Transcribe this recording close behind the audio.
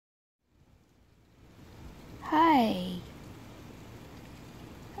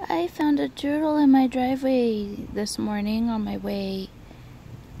I found a turtle in my driveway this morning on my way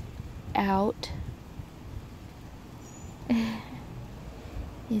out.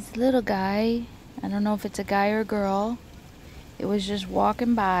 He's a little guy. I don't know if it's a guy or a girl. It was just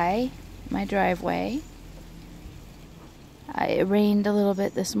walking by my driveway. It rained a little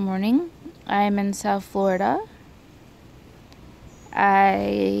bit this morning. I'm in South Florida.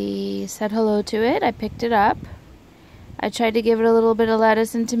 I said hello to it. I picked it up. I tried to give it a little bit of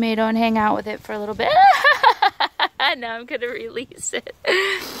lettuce and tomato and hang out with it for a little bit. Now I'm going to release it.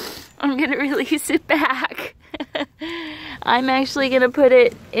 I'm going to release it back. I'm actually going to put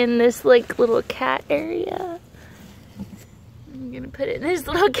it in this like little cat area. I'm going to put it in this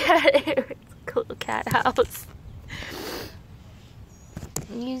little cat area. It's a little cat house.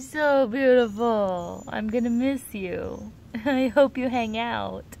 You're so beautiful. I'm going to miss you. I hope you hang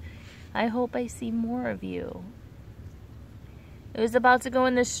out. I hope I see more of you. It was about to go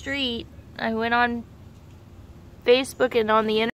in the street. I went on Facebook and on the internet.